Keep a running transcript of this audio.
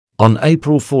On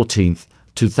April 14,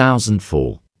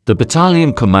 2004, the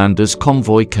battalion commander's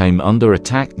convoy came under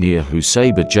attack near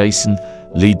Husayba Jason,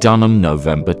 Lee Dunham.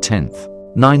 November 10,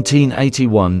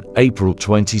 1981, April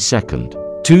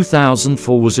 22,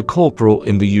 2004 was a corporal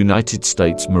in the United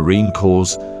States Marine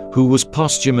Corps who was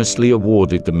posthumously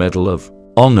awarded the Medal of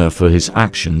Honor for his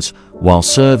actions while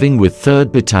serving with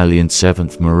 3rd Battalion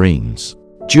 7th Marines.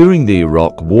 During the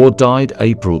Iraq War, died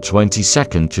April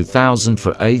 22, 2000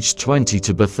 aged 20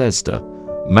 to Bethesda,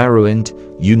 Maryland,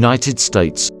 United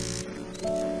States.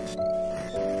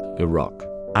 Iraq,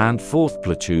 and 4th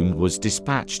Platoon was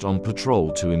dispatched on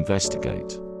patrol to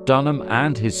investigate. Dunham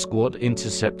and his squad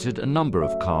intercepted a number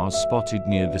of cars spotted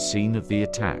near the scene of the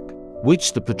attack,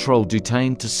 which the patrol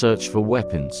detained to search for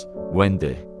weapons. When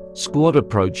the squad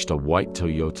approached a white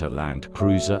Toyota Land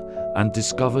Cruiser and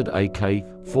discovered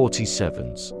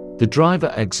AK-47s, the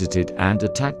driver exited and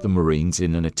attacked the Marines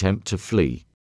in an attempt to flee.